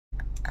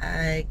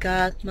I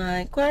got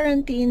my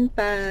quarantine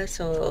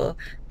pass. So,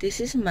 this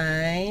is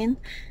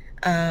mine.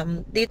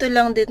 Dito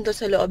lang din to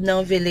sa loob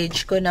ng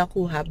village ko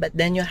nakuha. But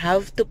then you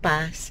have to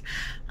pass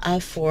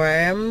a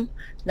form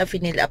na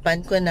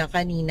finilapan ko na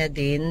kanina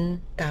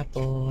din.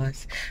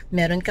 Tapos,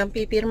 meron kang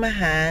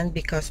pipirmahan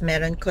because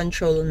meron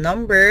control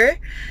number.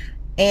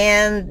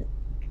 And,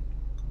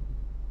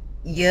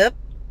 yep,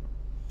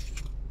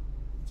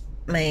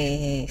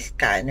 may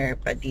scanner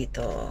pa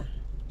dito.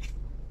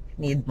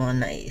 Need mo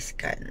na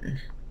i-scan.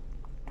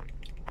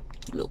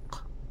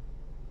 Look.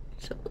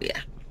 So,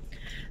 yeah.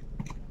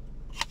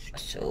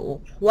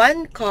 So,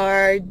 one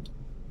card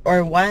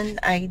or one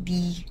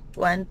ID,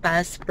 one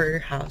pass per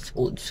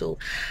household. So,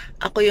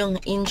 ako yung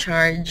in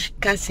charge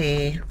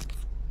kasi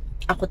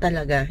ako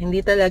talaga,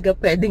 hindi talaga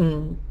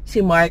pwedeng si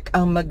Mark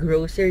ang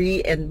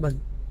mag-grocery and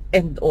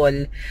all.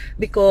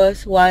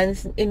 Because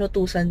once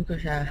inutusan ko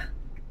siya,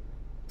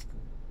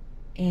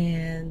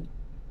 and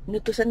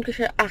inutusan ko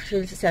siya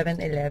actually sa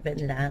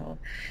 7-Eleven lang.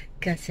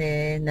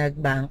 Kasi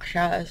nag-bank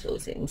siya.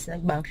 So, since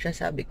nag-bank siya,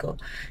 sabi ko,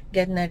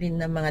 get na rin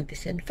ng mga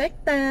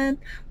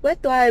disinfectant, wet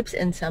wipes,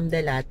 and some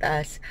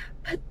delatas.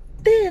 But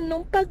then,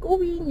 nung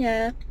pag-uwi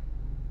niya,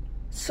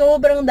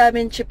 sobrang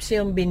daming chips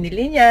yung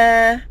binili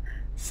niya.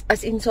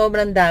 As in,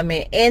 sobrang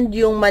dami. And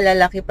yung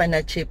malalaki pa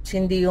na chips,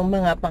 hindi yung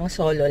mga pang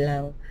solo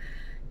lang.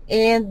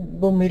 And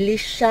bumili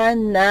siya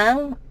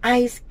ng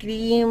ice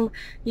cream,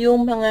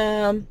 yung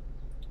mga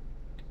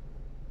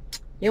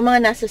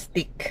nasa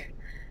stick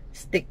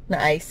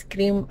na ice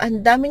cream.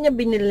 Ang dami niya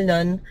binili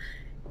nun.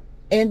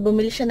 And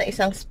bumili siya ng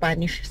isang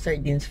Spanish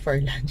sardines for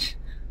lunch.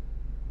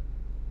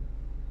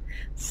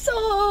 So,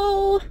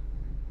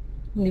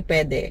 hindi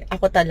pwede.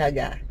 Ako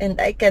talaga.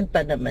 And I can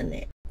pa naman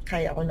eh.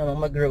 Kaya ko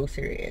naman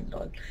mag-grocery and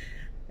all.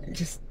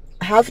 Just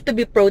have to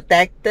be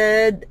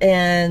protected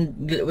and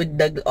with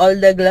all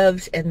the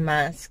gloves and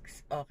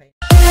masks. Okay.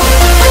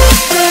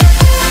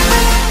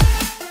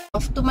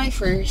 Off to my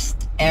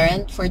first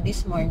errand for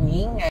this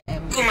morning.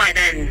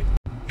 Kumanan.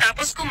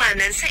 Tapos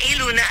kumanan sa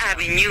Iluna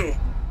Avenue.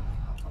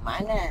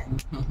 Kumanan.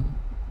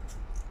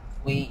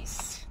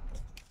 Ways.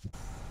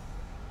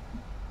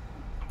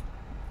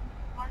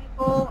 Morning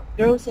po.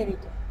 Grocery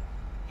to.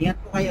 Ingat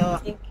po kayo.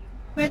 Thank you.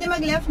 Pwede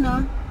mag-left,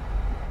 no?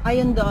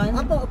 Ayun doon.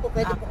 Opo,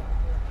 pwede po.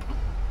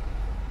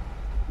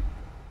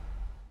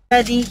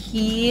 Ready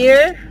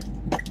here.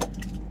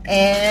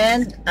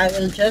 And I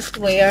will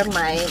just wear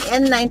my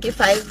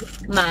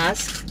N95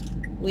 mask,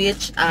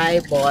 which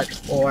I bought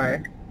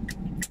for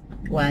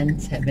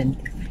 $175.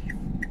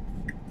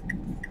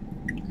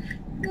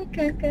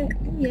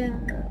 Nakakaiyak.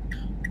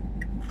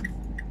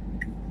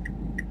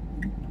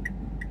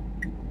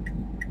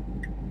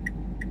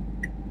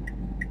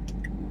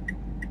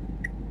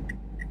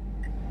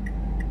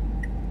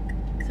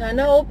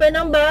 Sana open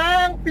ang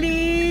bank,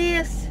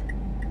 please.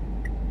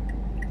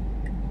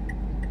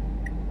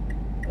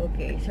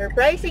 Okay,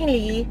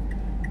 surprisingly,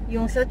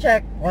 yung sa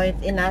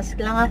checkpoint, inask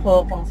lang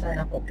ako kung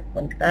saan ako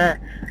pupunta.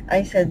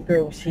 I said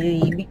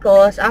grocery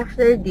because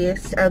after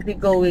this, I'll be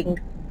going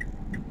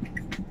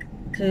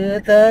to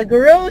the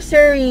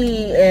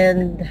grocery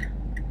and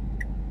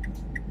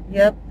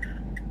yep.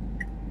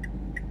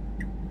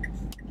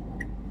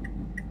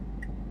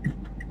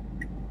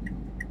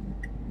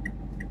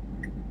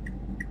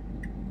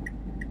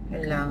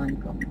 Kailangan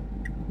ko.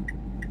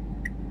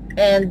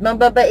 And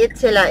mababait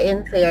sila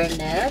in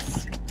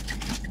fairness.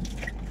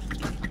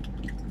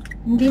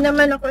 Hindi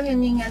naman ako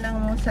hininga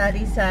ng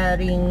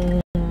sari-saring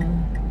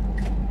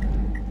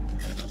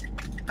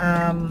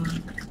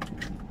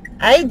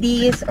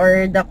IDs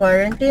or the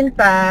quarantine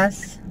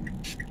pass.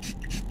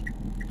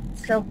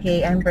 It's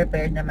okay. I'm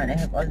prepared naman. I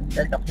have all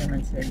the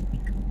documents with me.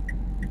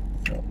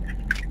 So,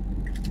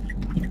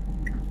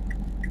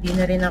 hindi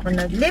na rin ako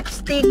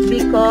nag-lipstick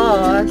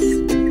because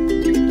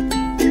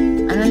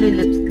ano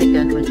lipstick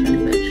yan?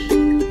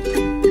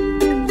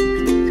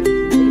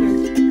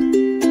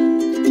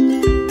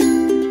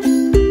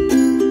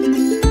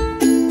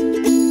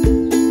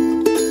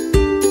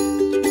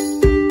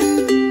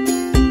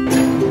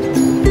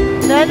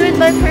 Done with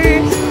my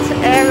first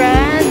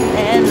errand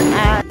and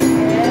I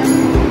am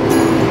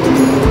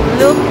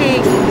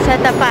looking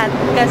sa tapat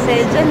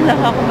kasi dyan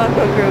lang ako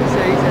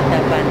mag-grocery sa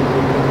tapat.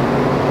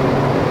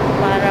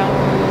 Parang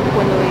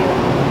puno yung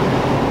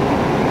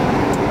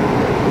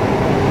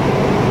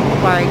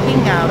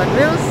parking nga. But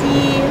we'll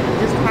see.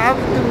 Just have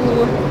to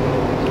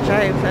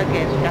drive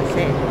again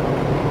kasi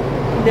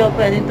hindi ako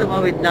pwedeng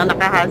tumawid na.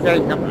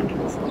 Naka-hazard naman.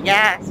 So,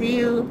 yeah,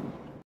 see you.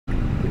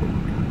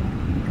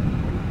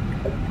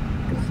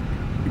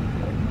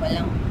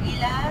 Walang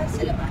pila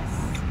sa labas.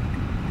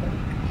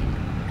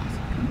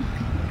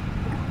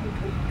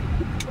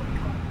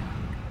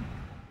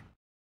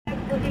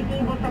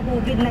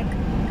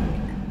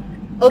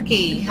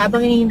 Okay,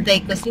 habang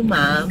hinihintay ko si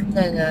ma'am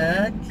na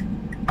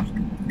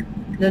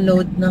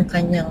nag-load ng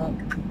kanyang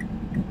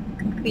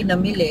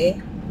pinamili,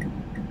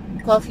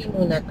 coffee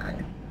muna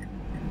tayo.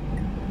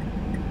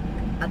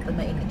 At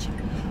mainit siya.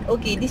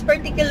 Okay, this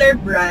particular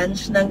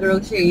branch ng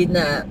grocery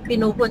na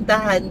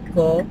pinupuntahan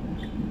ko,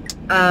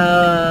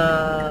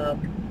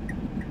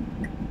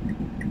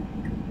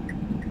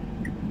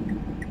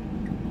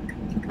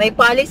 may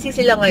policy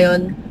sila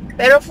ngayon.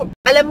 Pero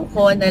alam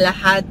ko na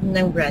lahat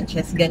ng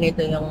branches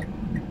ganito yung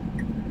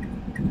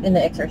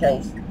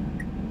ina-exercise.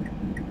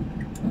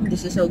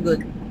 This is so good.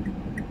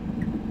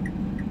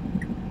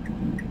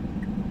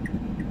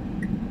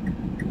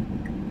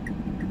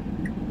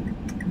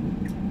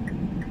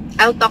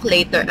 I'll talk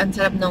later. Ang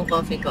sarap ng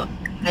coffee ko.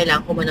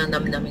 Kailangan ko munang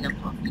namnamin ng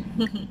coffee.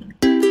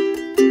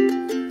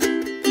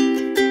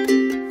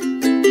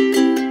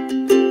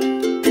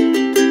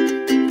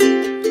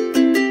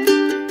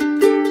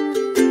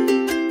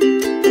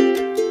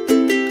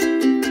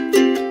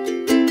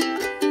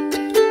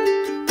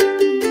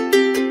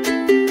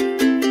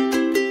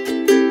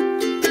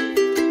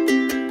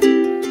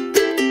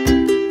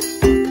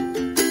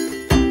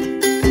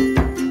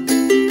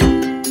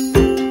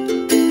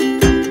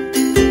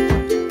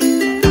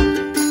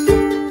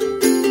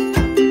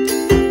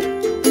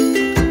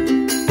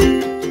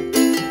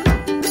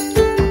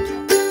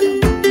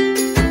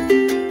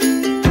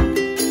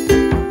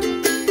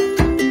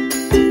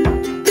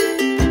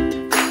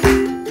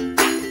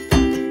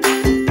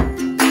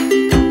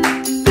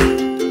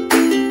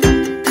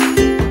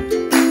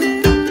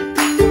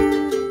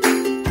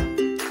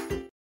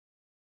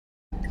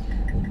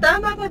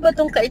 Tama pa ba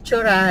itong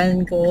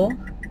kaitsurahan ko?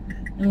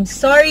 I'm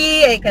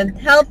sorry, I can't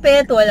help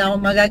it. Wala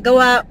akong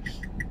magagawa.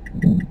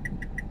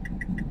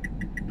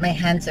 My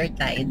hands are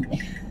tied.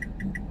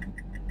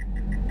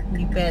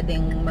 Hindi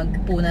pwedeng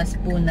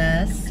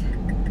magpunas-punas.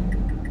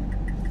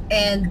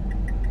 And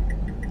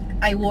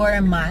I wore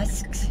a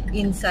mask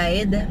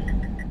inside.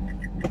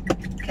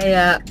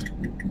 Kaya,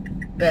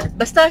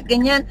 basta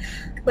ganyan.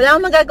 Wala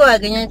akong magagawa.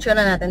 Ganyan yung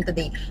tsura natin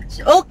today.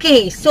 So,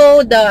 okay,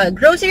 so the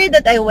grocery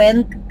that I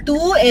went to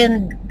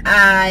and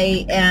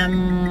I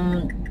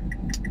am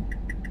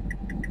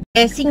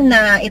guessing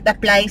na it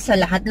applies sa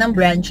lahat ng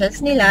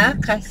branches nila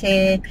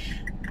kasi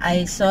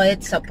I saw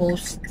it sa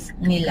posts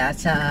nila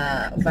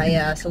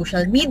via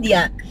social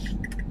media.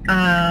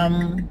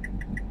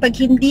 Pag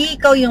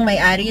hindi ikaw yung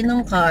may-ari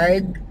ng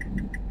card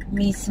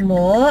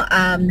mismo,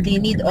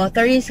 they need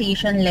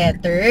authorization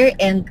letter,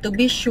 and to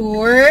be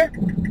sure,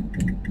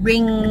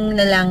 bring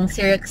na lang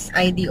Xyris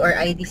ID or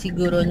ID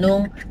siguro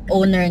nung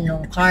owner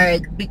nung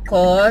card,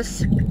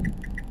 because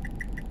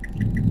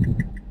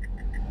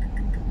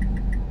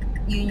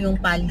yun yung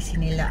policy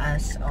nila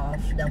as of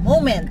the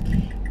moment.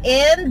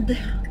 And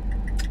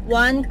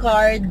one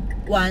card,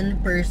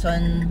 one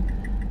person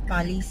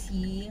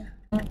policy.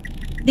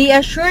 They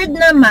assured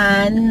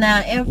naman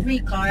na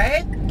every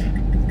card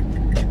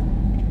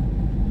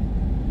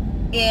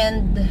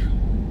and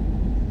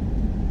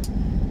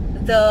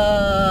the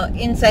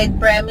inside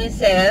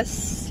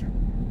premises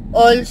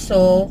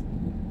also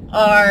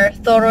are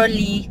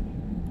thoroughly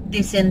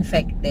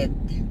disinfected.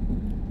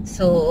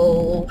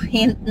 So,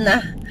 hint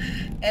na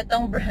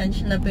etong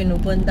branch na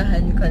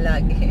pinupuntahan ko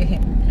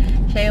lagi,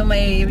 siya yung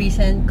may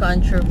recent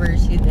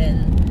controversy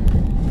din.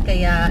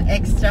 Kaya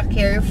extra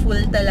careful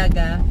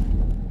talaga.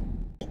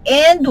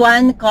 And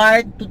one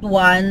card to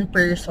one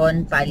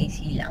person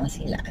policy lang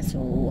sila.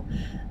 So,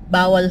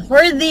 bawal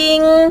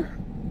hoarding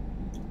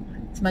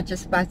as much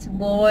as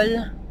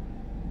possible.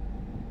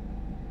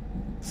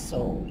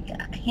 So,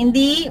 yeah.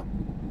 Hindi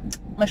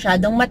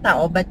masyadong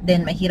matao, but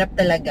then mahirap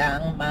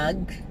talagang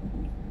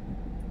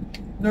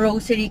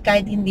grocery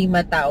kahit hindi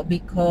matao,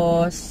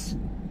 because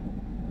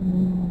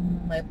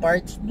may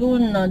parts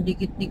dun na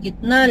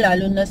dikit-dikit na,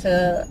 lalo na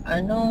sa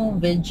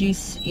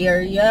veggies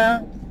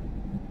area.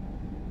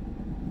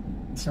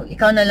 So,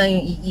 ikaw na lang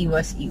yung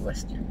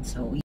iiwas-iwas dyan.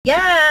 So,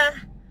 yeah!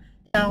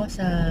 Ako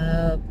sa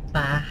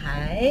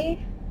bahay.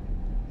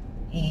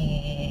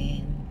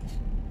 And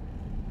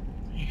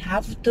I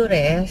have to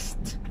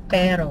rest.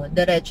 Pero,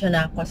 diretso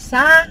na ako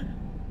sa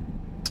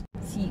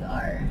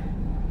CR.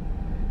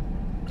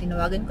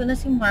 Tinawagan ko na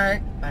si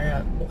Mark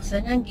para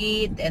buksan ang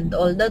gate and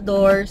all the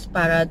doors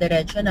para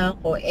diretso na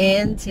ako.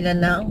 And sila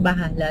na ang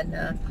bahala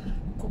na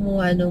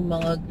kumuha ng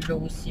mga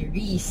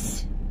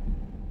groceries.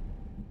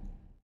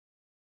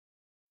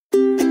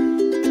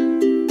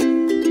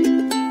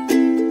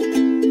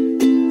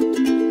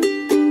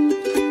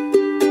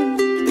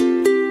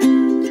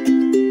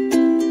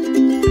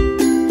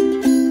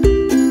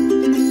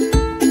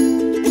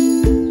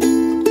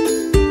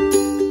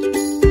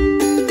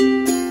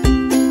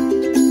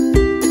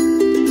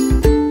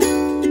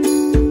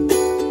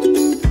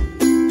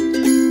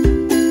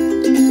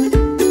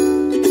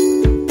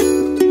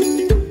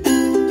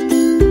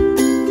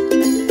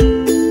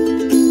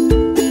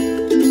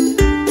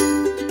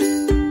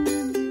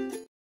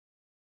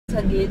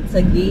 Sa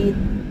gate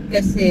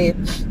kasi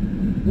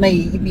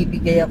may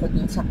ibibigay ako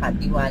dun sa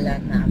katiwala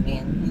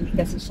namin. Hindi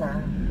kasi siya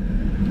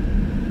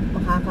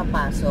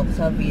makakapasok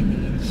sa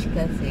village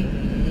kasi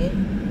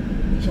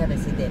hindi siya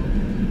residente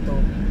dito.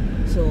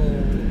 So,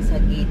 sa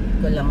gate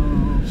ko lang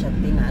siya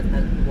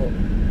tinatagpo.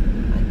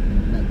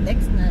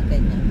 Nag-text na,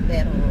 ganyan.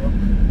 Pero,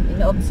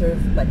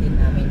 ina-observe pa din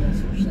namin yung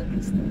social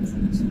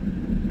distancing. So,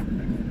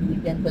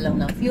 bigyan ko lang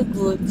ng few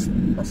goods.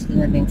 Tapos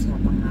na rin sa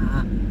mga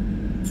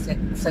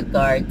sa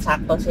guard.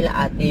 Sakto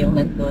sila ate yung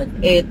nandun.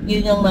 Eh,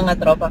 yun yung mga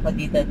tropa ko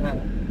dito na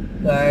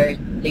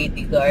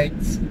lady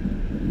guards.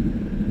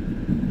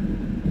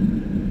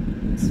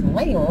 So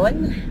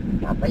ngayon,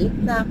 babalik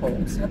na ako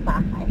sa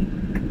bahay.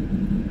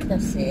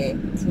 Kasi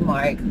si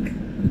Mark,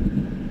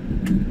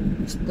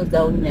 gusto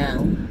daw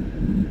niyang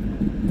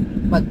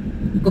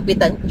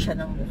maggupitan ko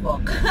siya ng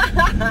buhok.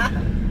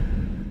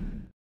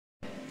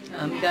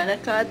 I'm gonna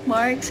cut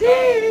Mark's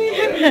hair.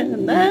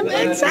 And I'm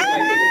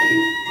excited!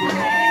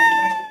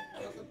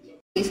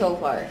 So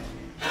far.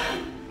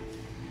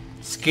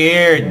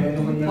 Scared.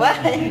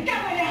 Why?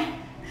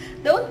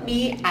 Don't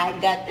be, I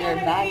got your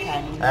back,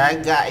 honey. I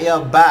got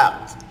your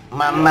back.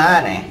 My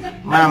money,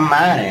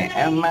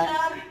 and my...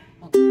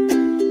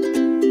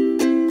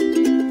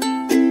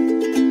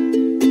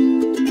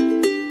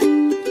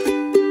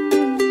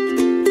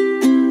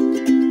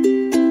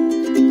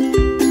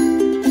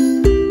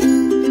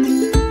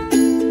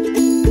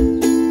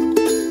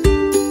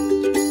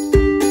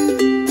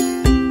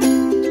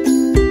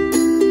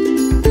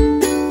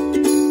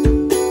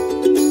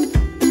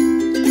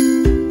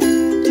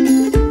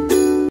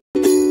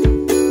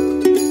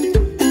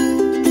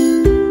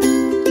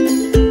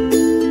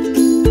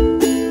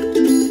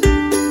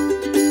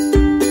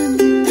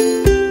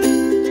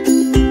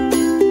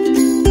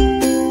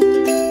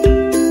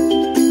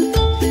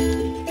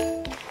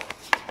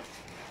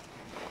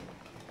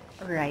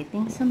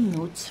 Writing some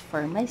notes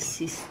for my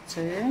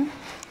sister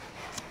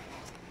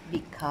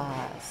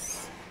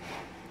because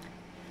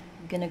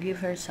I'm gonna give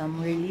her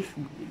some relief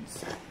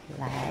goods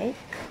like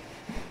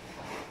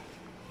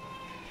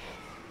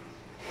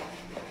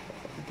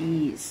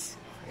these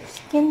for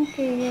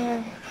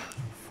skincare,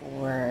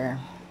 for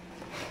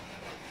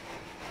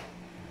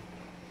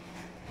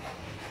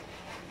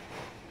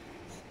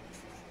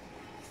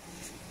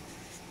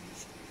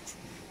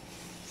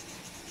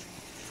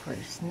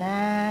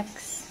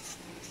snacks.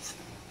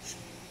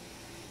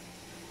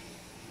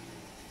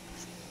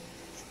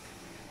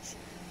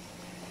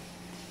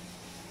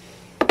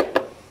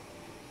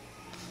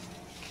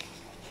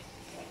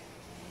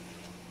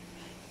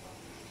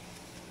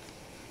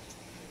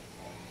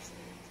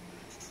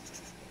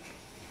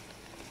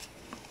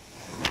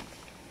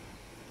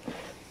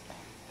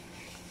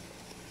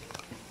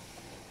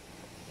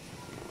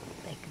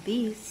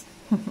 These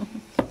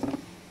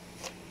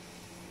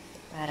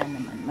para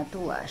naman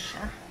matuwa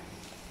siya.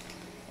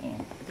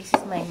 And this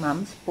is my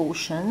mom's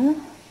potion,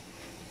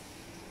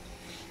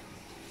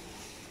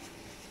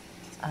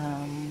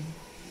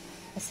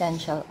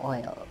 essential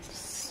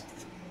oils.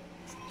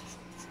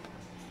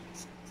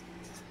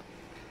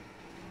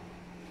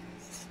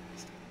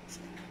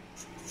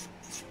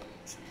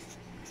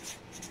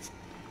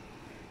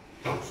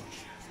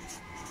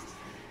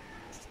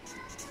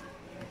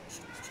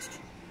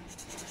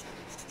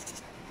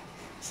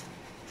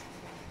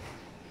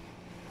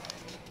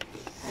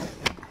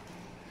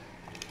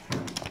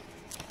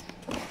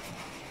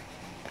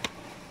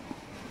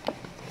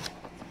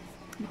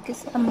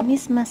 Because I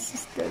miss my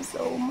sister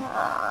so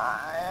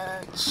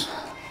much.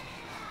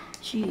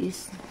 She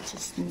is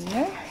just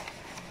near,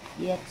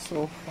 yet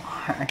so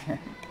far.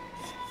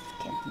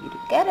 Can't be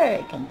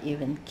together. I can't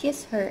even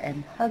kiss her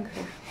and hug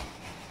her.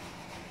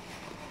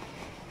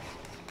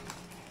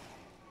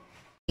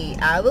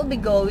 I will be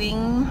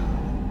going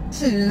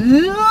to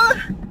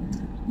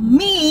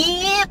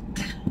meet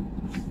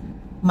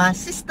my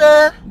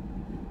sister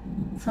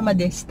from a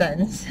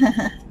distance.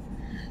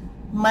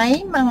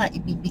 May mga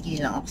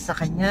ibibigay lang ako sa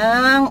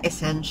kanyang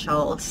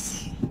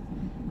essentials.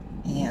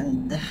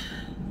 And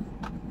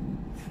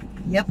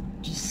yep,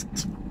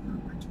 just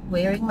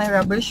wearing my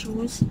rubber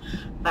shoes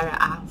para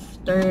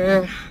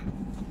after,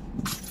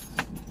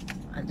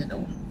 I don't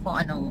know kung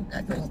anong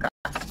gagawin ka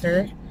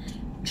after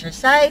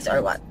exercise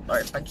or what,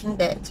 or pag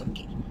hindi, it's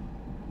okay.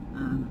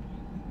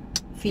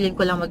 Feeling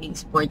ko lang maging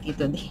sporty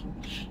today.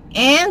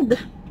 And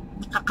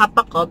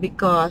kakapa ko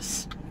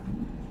because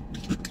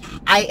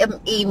I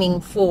am aiming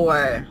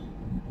for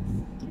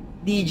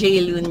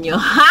DJ Lunyo.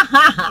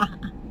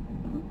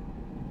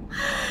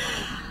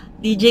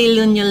 DJ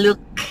Lunyo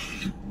look.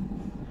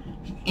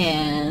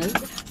 And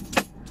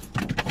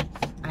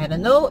I don't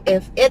know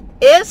if it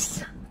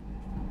is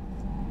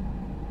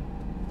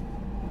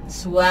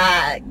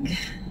swag.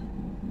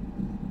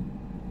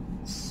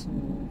 So,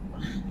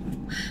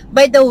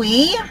 by the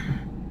way,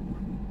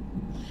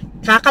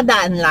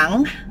 kakadaan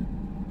lang,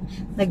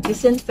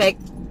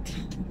 nag-disinfect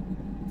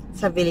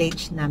sa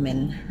village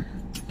namin.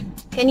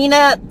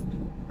 Kanina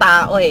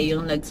tao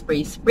yung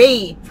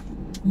nag-spray.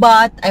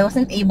 But I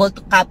wasn't able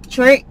to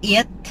capture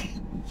it.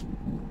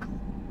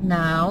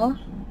 Now,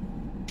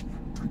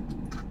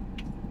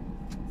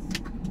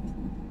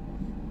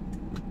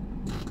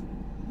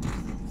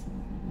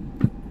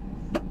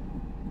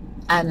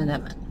 ano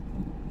naman,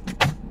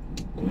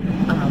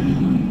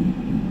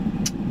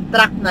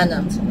 track na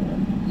lang. So,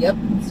 yep.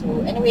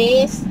 So,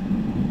 anyways,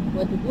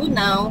 what to do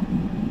now?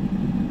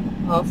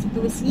 Off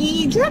to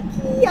see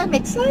Jackie. I'm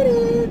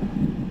excited.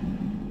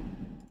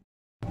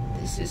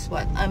 This is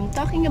what I'm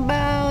talking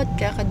about.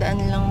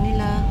 Kakadaan lang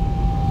nila.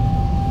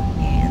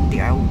 And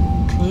they are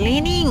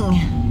cleaning.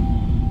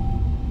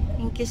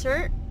 Thank you,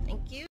 sir.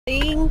 Thank you.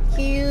 Thank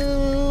you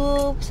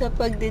sa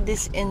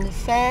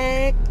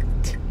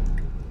pagdi-disinfect.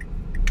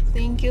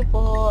 Thank you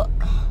po.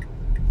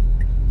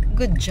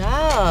 Good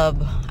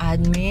job,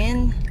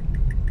 admin.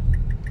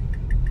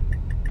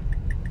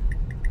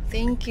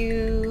 Thank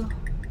you.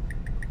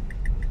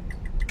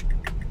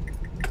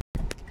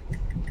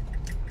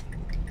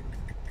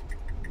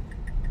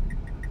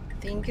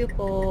 Thank you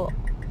po.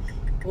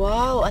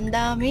 Wow, ang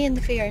dami, in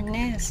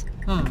fairness.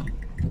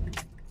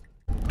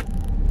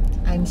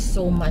 I'm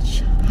so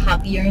much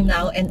happier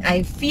now and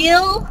I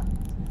feel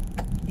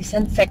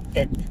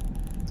disinfected.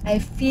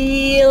 I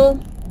feel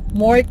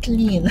more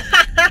clean.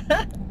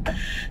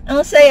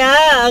 Ang saya,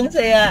 ang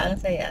saya, ang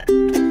saya.